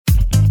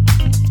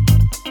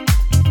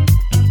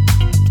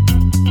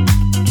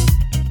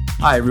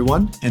Hi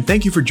everyone, and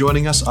thank you for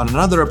joining us on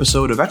another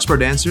episode of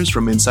Expert Answers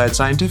from Inside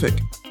Scientific.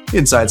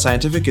 Inside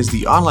Scientific is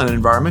the online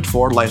environment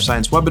for life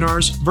science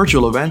webinars,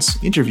 virtual events,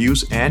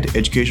 interviews, and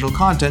educational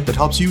content that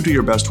helps you do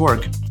your best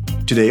work.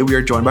 Today we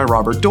are joined by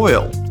Robert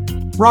Doyle.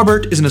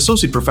 Robert is an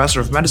associate professor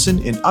of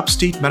medicine in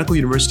Upstate Medical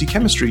University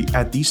Chemistry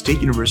at the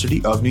State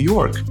University of New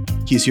York.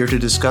 He's here to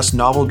discuss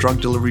novel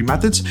drug delivery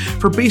methods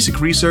for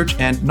basic research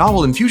and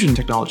novel infusion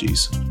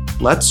technologies.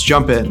 Let's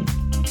jump in.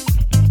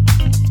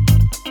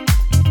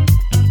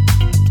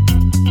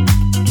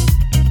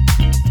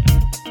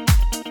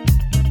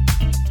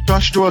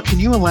 Dr. Doyle, can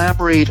you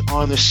elaborate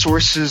on the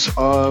sources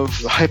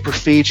of the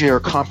hyperphagia or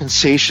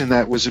compensation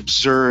that was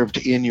observed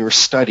in your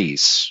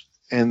studies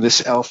and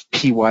this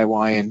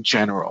ELF-PYY in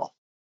general?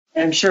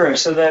 Sure.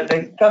 So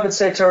the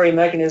compensatory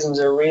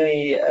mechanisms are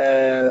really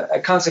a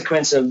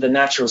consequence of the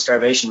natural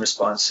starvation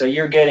response. So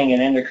you're getting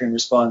an endocrine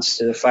response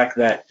to the fact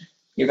that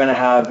you're going to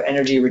have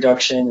energy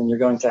reduction and you're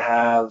going to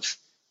have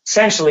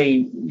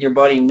essentially your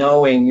body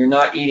knowing you're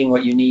not eating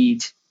what you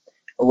need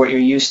or what you're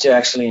used to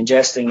actually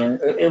ingesting, and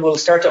it will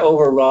start to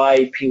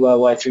override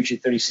PYY through to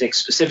 36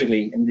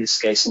 specifically in this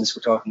case, since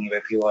we're talking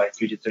about PYY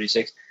through to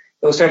 36.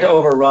 It will start to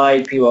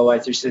override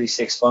PYY through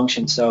 36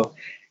 function. So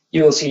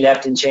you will see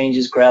leptin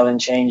changes, ghrelin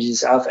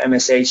changes, alpha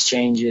MSH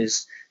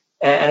changes,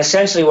 and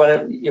essentially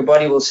what your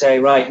body will say,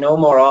 right, no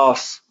more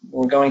off,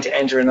 we're going to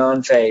enter an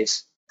on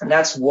phase. And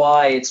that's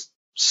why it's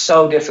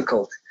so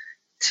difficult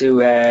to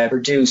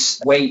produce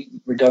weight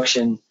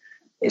reduction,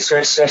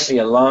 especially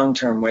a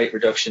long-term weight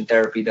reduction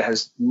therapy that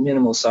has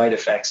minimal side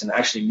effects and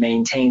actually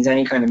maintains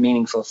any kind of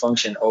meaningful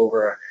function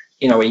over,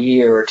 a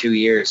year or 2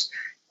 years.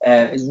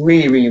 It's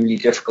really, really, really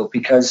difficult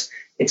because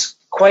it's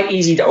quite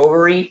easy to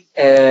overeat.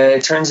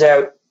 It turns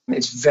out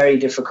it's very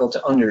difficult to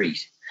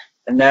undereat.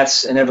 And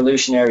that's an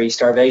evolutionary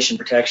starvation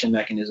protection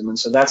mechanism. And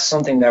so that's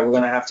something that we're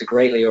going to have to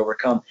greatly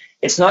overcome.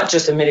 It's not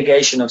just a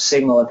mitigation of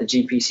signal at the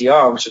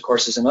GPCR, which of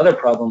course is another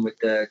problem with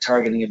the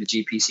targeting of the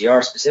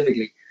GPCR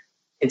specifically.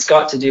 It's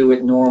got to do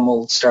with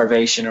normal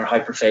starvation or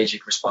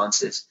hyperphagic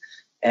responses.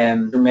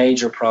 The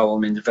major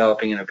problem in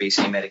developing an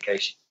obesity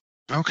medication.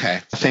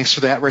 Okay, thanks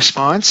for that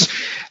response.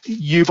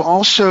 You've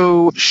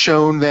also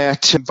shown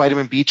that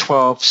vitamin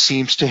B12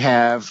 seems to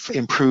have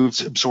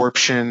improved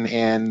absorption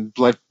and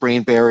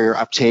blood-brain barrier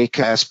uptake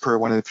as per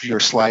one of your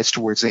slides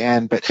towards the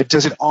end, but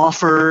does it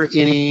offer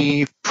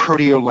any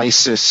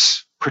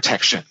proteolysis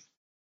protection?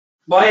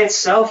 By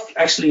itself,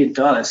 actually it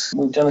does.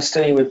 We've done a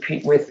study with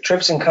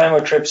trypsin,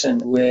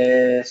 chymotrypsin,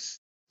 with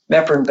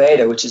heparin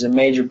beta, which is a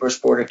major brush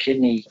border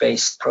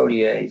kidney-based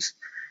protease.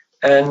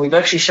 And we've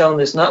actually shown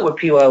this not with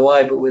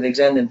PYY, but with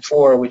Exendin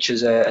 4, which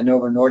is a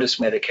Novo Nordisk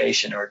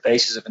medication or a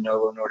basis of a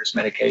Novo Nordisk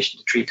medication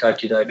to treat type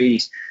 2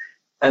 diabetes.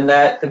 And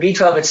that the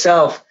B12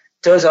 itself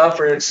does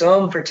offer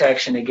some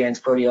protection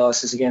against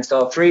proteolysis against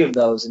all three of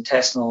those,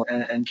 intestinal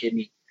and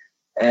kidney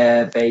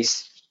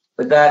based.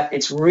 But that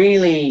it's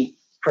really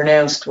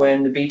pronounced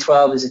when the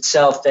B12 is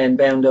itself then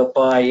bound up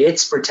by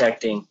its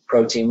protecting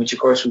protein, which of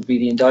course would be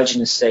the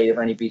endogenous state of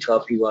any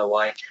B12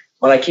 PYY.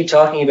 When I keep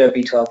talking about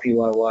B12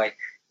 PYY,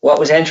 what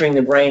was entering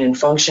the brain and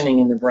functioning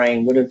in the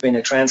brain would have been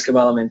a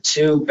transcobalamin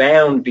 2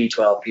 bound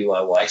B12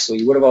 PYY. So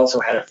you would have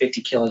also had a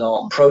 50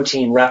 kilodalton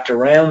protein wrapped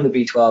around the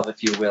B12,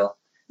 if you will.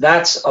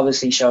 That's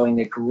obviously showing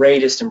the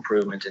greatest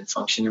improvement in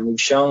function. And we've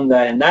shown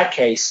that in that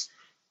case,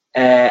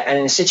 and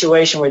in a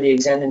situation where the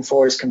Exendin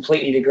 4 is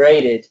completely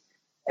degraded,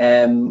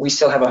 we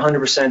still have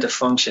 100% of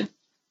function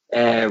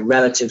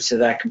relative to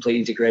that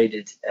completely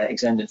degraded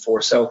Exendin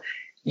 4. So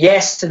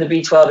yes to the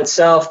B12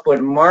 itself, but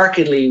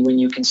markedly when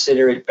you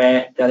consider it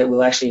that it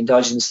will actually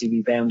endogenously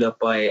be bound up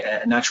by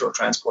a natural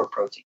transport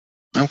protein.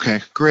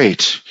 Okay,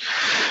 great.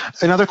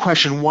 Another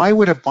question, why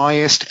would a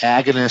biased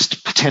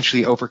agonist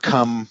potentially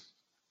overcome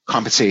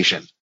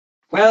compensation?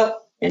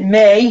 Well, it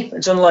may,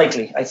 it's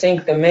unlikely. I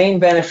think the main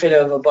benefit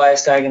of a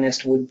biased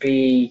agonist would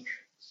be,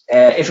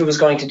 if it was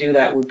going to do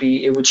that,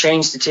 it would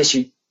change the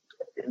tissue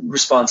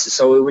responses.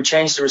 So it would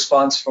change the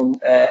response from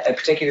a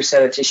particular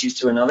set of tissues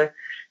to another.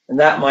 And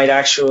that might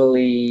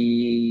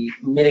actually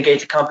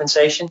mitigate the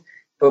compensation.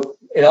 But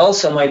it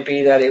also might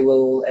be that it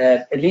will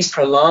at least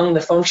prolong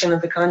the function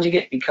of the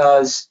conjugate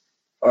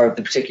or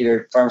the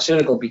particular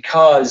pharmaceutical,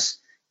 because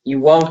you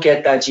won't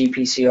get that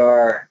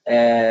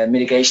GPCR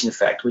mitigation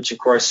effect, which of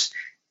course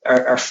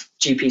our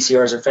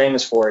GPCRs are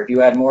famous for. If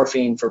you add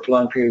morphine for a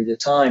prolonged period of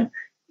time,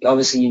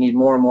 obviously you need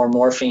more and more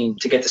morphine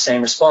to get the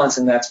same response,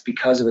 and that's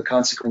because of a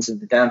consequence of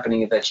the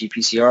dampening of that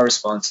GPCR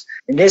response.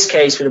 In this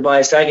case, with a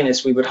biased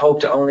agonist, we would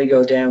hope to only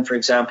go down, for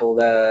example,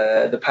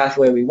 the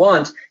pathway we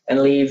want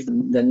and leave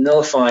the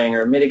nullifying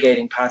or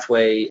mitigating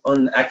pathway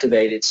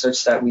unactivated,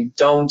 such that we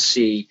don't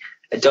see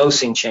a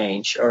dosing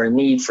change or a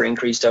need for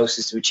increased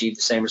doses to achieve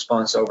the same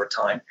response over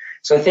time.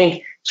 So I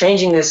think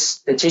changing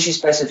the tissue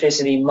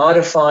specificity,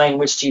 modifying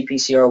which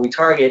GPCR we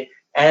target,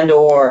 and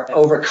or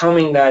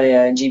overcoming that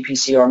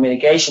GPCR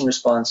mitigation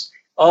response,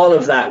 all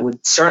of that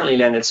would certainly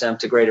lend itself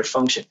to greater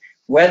function.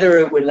 Whether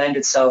it would lend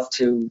itself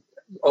to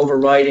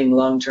overriding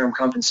long-term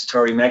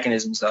compensatory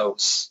mechanisms, though,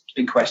 is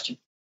a big question.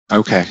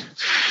 Okay,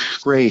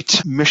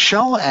 great.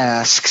 Michelle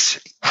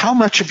asks, how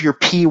much of your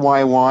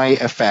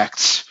PYY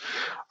effects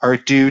are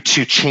due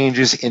to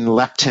changes in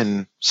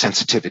leptin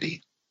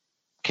sensitivity?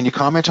 Can you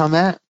comment on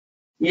that?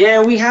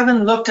 Yeah, we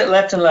haven't looked at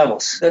leptin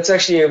levels. That's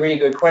actually a really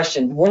good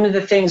question. One of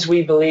the things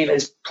we believe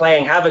is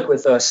playing havoc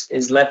with us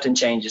is leptin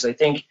changes. I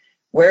think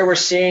where we're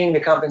seeing the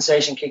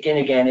compensation kick in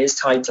again is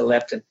tied to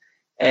leptin.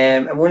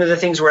 And one of the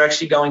things we're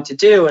actually going to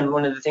do, and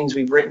one of the things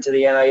we've written to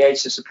the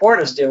NIH to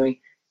support us doing,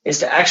 is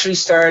to actually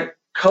start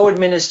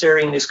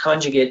co-administering this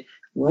conjugate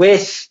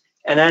with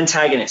an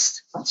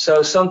antagonist.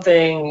 So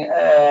something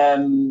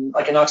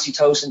like an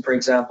oxytocin, for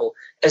example,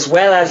 as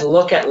well as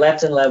look at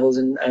leptin levels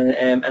and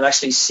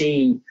actually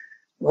see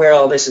where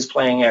all this is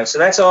playing out. So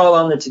that's all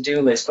on the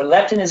to-do list. But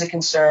leptin is a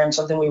concern,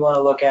 something we want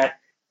to look at.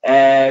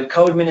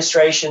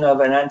 Co-administration of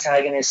an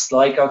antagonist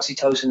like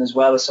oxytocin as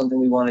well is something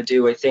we want to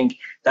do. I think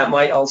that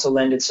might also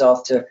lend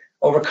itself to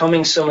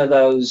overcoming some of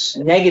those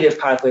negative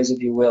pathways,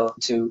 if you will,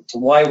 to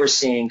why we're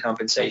seeing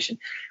compensation.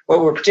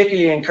 What we're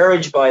particularly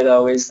encouraged by,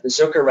 though, is the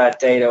Zucker rat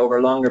data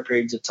over longer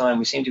periods of time.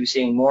 We seem to be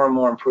seeing more and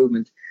more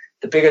improvement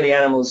the bigger the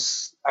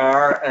animals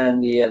are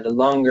and the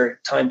longer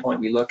time point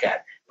we look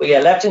at. But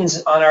yeah,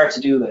 leptin's on our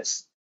to-do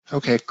list.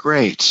 Okay,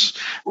 great.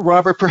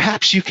 Robert,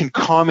 perhaps you can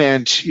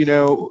comment,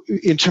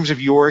 in terms of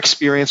your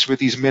experience with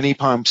these mini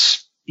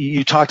pumps.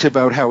 You talked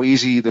about how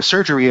easy the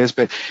surgery is,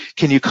 but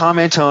can you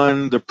comment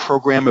on the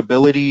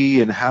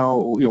programmability and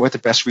how, what the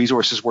best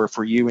resources were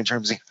for you in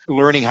terms of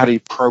learning how to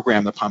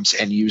program the pumps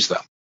and use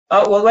them?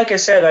 Well, like I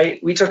said,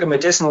 we took a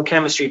medicinal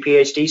chemistry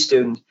PhD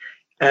student,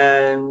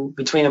 and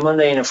between a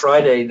Monday and a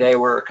Friday, they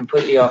were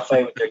completely off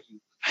play with their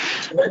use.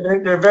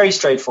 They're very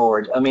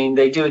straightforward. I mean,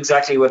 they do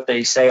exactly what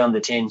they say on the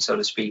tin, so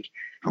to speak.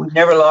 We've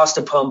never lost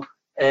a pump.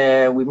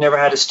 We've never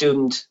had a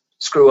student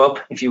screw up,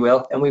 if you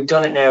will, and we've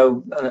done it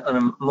now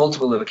on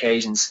multiple of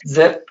occasions.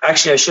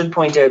 Actually, I should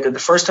point out that the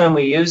first time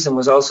we used them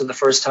was also the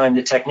first time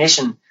the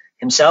technician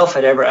himself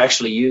had ever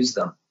actually used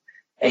them.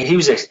 He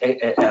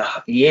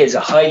is a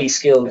highly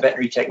skilled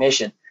veterinary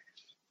technician.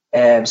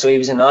 So he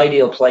was in an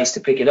ideal place to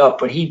pick it up,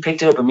 but he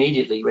picked it up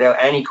immediately without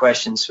any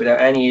questions,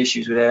 without any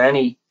issues, without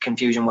any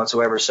confusion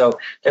whatsoever. So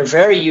they're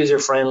very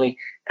user-friendly,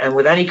 and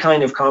with any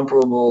kind of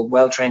comparable,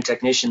 well-trained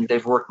technician,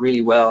 they've worked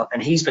really well.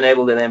 And he's been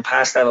able to then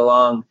pass that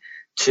along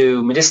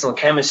to medicinal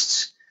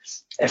chemists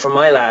from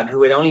my lab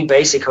who had only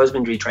basic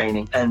husbandry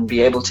training and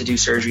be able to do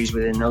surgeries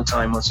within no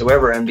time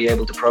whatsoever and be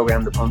able to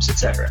program the pumps,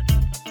 etc.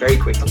 very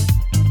quickly.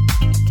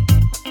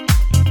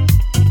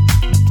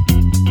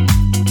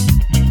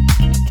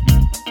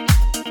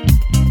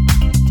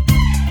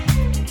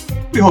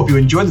 We hope you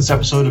enjoyed this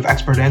episode of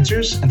Expert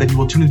Answers and that you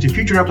will tune into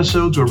future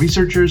episodes where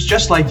researchers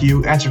just like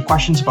you answer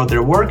questions about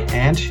their work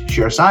and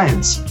share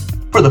science.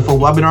 For the full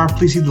webinar,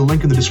 please see the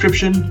link in the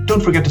description.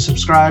 Don't forget to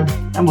subscribe,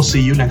 and we'll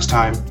see you next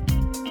time.